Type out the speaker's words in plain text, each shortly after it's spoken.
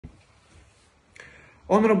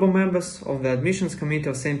Honorable members of the Admissions Committee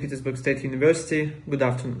of St. Petersburg State University, good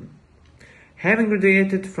afternoon. Having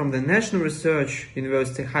graduated from the National Research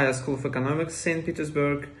University Higher School of Economics, St.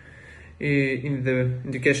 Petersburg, in the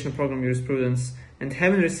educational program jurisprudence, and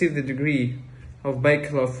having received the degree of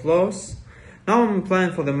Bachelor of Laws, now I'm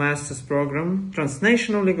applying for the Master's program,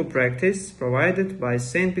 Transnational Legal Practice, provided by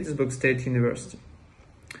St. Petersburg State University.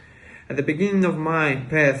 At the beginning of my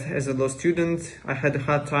path as a law student, I had a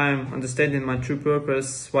hard time understanding my true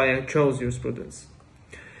purpose, why I chose jurisprudence.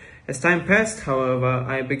 As time passed, however,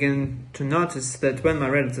 I began to notice that when my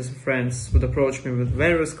relatives and friends would approach me with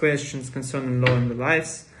various questions concerning law and their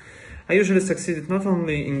lives, I usually succeeded not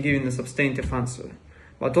only in giving a substantive answer,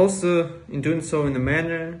 but also in doing so in a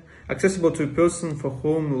manner accessible to a person for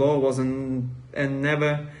whom law was a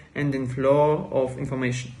never-ending flow of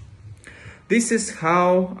information. This is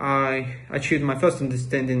how I achieved my first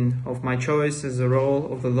understanding of my choice as a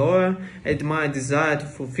role of the lawyer and my desire to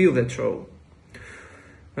fulfill that role.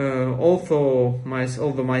 Although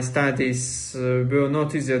my studies were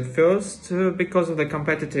not easy at first because of the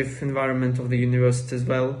competitive environment of the university as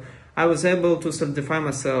well, I was able to solidify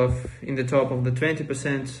myself in the top of the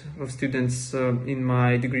 20% of students in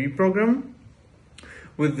my degree program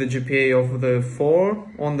with the GPA of the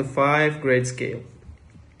 4 on the 5 grade scale.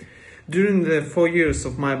 During the 4 years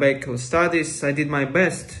of my bachelor studies, I did my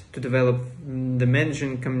best to develop the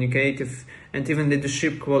managing, communicative, and even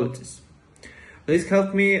leadership qualities. This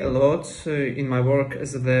helped me a lot in my work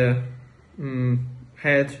as the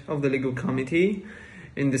head of the legal committee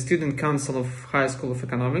in the Student Council of High School of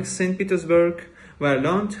Economics, St. Petersburg, where I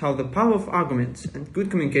learned how the power of argument and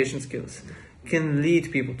good communication skills can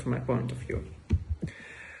lead people to my point of view.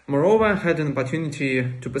 Moreover, I had an opportunity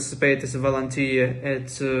to participate as a volunteer at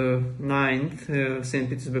 9th St.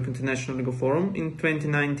 Petersburg International Legal Forum in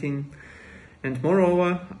 2019, and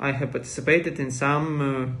moreover, I have participated in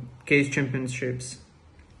some case championships.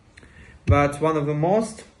 But one of the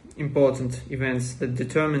most important events that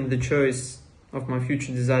determined the choice of my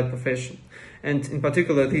future desired profession, and in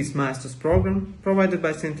particular this master's program provided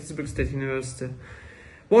by St. Petersburg State University,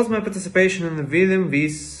 was my participation in the William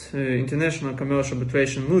Wyss International Commercial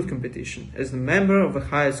Arbitration Moot Competition as a member of the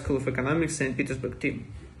High School of Economics St. Petersburg team.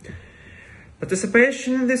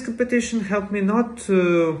 Participation in this competition helped me not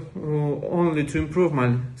only to improve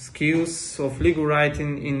my skills of legal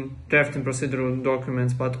writing in drafting procedural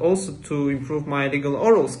documents, but also to improve my legal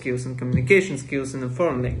oral skills and communication skills in a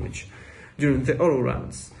foreign language during the oral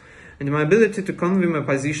rounds, and my ability to convey my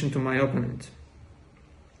position to my opponent.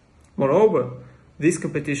 Moreover, this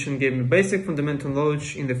competition gave me basic fundamental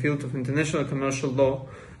knowledge in the field of international commercial law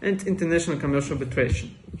and international commercial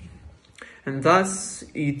arbitration. And thus,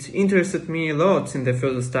 it interested me a lot in the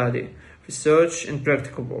further study, research and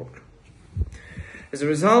practical work. As a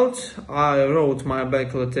result, I wrote my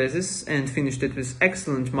bachelor thesis and finished it with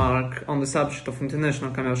excellent mark on the subject of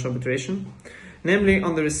international commercial arbitration, namely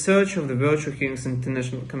on the research of the virtual hearings in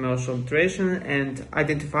international commercial arbitration and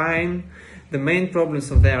identifying the main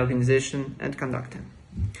problems of their organization and conducting.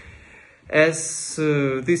 As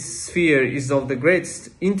this sphere is of the greatest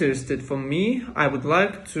interest for me, I would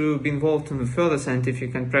like to be involved in the further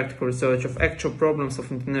scientific and practical research of actual problems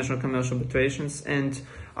of international commercial arbitrations and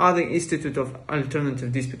other institute of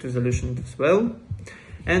alternative dispute resolution as well,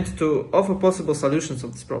 and to offer possible solutions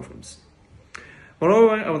of these problems.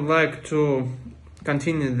 Moreover, I would like to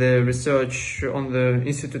continue the research on the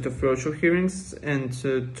Institute of Virtual Hearings and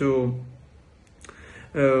to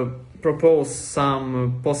propose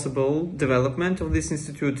some possible development of this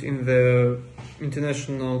institute in the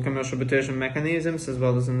international commercial arbitration mechanisms as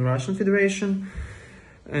well as in the Russian Federation.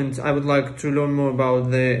 And I would like to learn more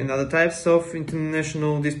about the other types of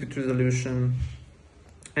international dispute resolution.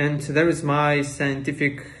 And there is my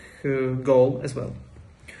scientific goal as well.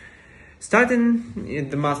 Studying in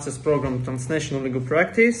the master's program Transnational Legal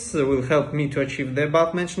Practice will help me to achieve the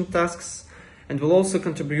above-mentioned tasks and will also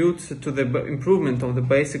contribute to the improvement of the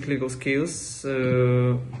basic legal skills,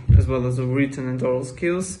 as well as the written and oral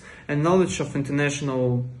skills, and knowledge of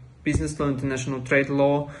international business law, international trade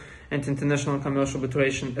law, and international commercial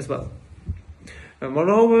arbitration as well.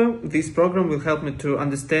 Moreover, this program will help me to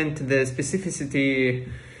understand the specificity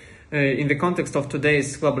in the context of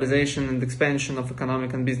today's globalization and expansion of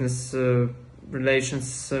economic and business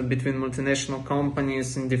relations between multinational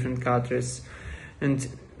companies in different countries. And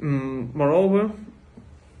moreover,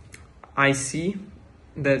 I see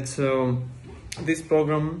that this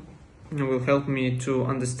program will help me to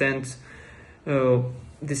understand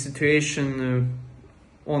the situation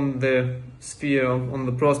on the sphere, on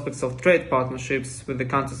the prospects of trade partnerships with the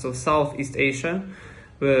countries of Southeast Asia,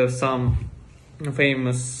 where some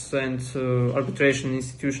famous and arbitration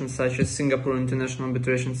institutions such as Singapore International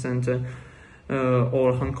Arbitration Center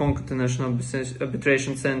or Hong Kong International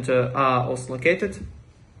Arbitration Center are also located.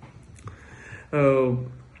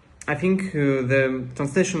 I think the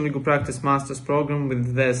Transnational Legal Practice Master's Program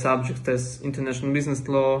with their subjects as International Business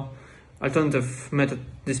Law, Alternative Method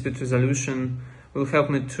Dispute Resolution will help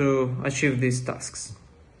me to achieve these tasks.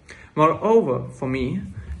 Moreover, for me,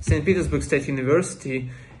 St. Petersburg State University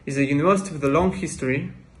is a university with a long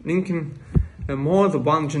history, linking more than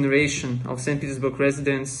one generation of St. Petersburg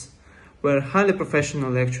residents, where highly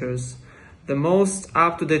professional lecturers, the most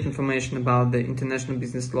up-to-date information about the international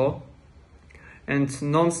business law, and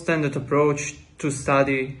non-standard approach to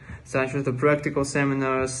study, such as the practical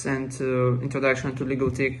seminars and introduction to legal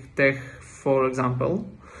tech, for example,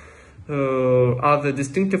 are the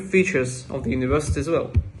distinctive features of the university as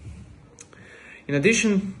well. In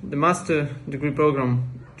addition, the master degree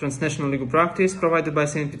program, Transnational Legal Practice, provided by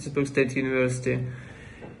St. Petersburg State University,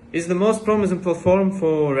 is the most promising platform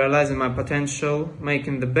for realizing my potential,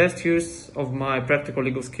 making the best use of my practical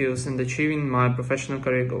legal skills, and achieving my professional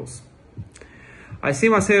career goals. I see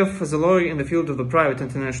myself as a lawyer in the field of the private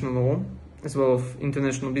international law, as well as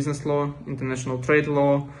international business law, international trade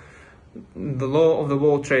law, the law of the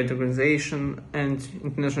World Trade Organization, and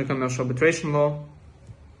international commercial arbitration law.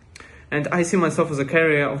 And I see myself as a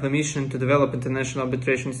carrier of the mission to develop international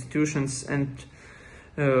arbitration institutions and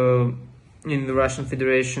in the Russian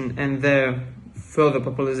Federation, and their further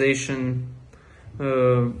popularization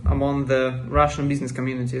among the Russian business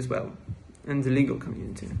community as well, and the legal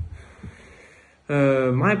community.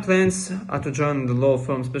 My plans are to join the law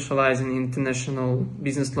firm specializing in international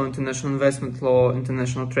business law, international investment law,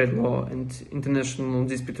 international trade law, and international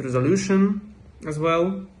dispute resolution as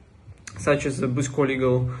well, such as Busco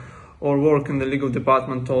Legal, or work in the legal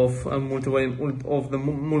department of the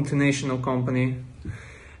multinational company.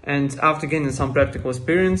 And after gaining some practical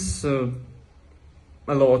experience, a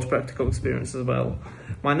lot of practical experience as well,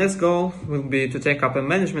 my next goal will be to take up a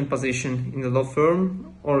management position in the law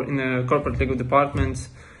firm or in a corporate legal department,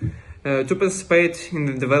 to participate in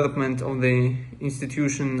the development of the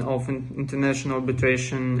institution of international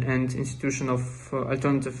arbitration and institution of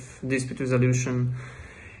alternative dispute resolution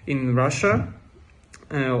in Russia.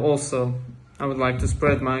 Also, I would like to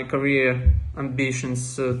spread my career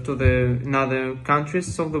ambitions in other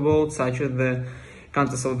countries of the world, such as the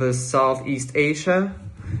countries of the Southeast Asia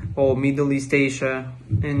or Middle East Asia,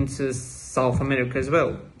 and South America as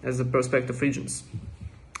well, as the prospective regions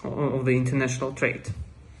of the international trade.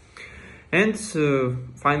 And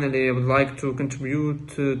finally, I would like to contribute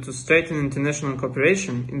to strengthen international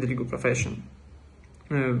cooperation in the legal profession,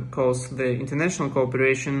 because the international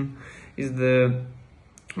cooperation is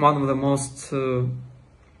one of the most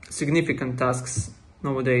significant tasks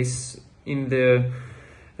nowadays in the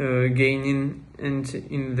gaining and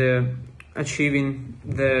in the achieving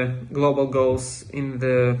the global goals in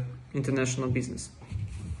the international business.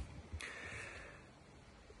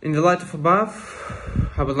 In the light of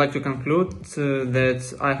above, I would like to conclude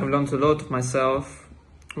that I have learned a lot of myself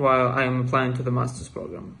while I am applying to the master's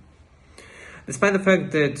program. Despite the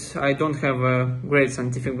fact that I don't have a great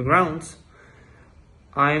scientific background,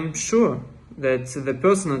 I am sure that the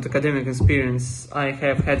personal and academic experience I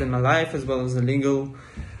have had in my life, as well as the legal,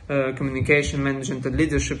 communication, management and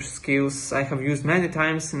leadership skills I have used many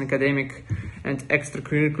times in academic and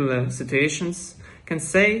extracurricular situations, can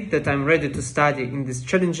say that I'm ready to study in this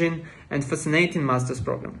challenging and fascinating master's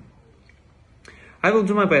program. I will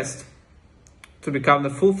do my best to become the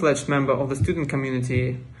full-fledged member of the student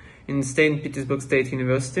community in St. Petersburg State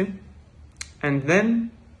University, and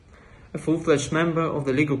then a full-fledged member of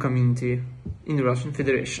the legal community in the Russian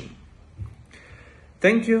Federation.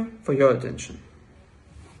 Thank you for your attention.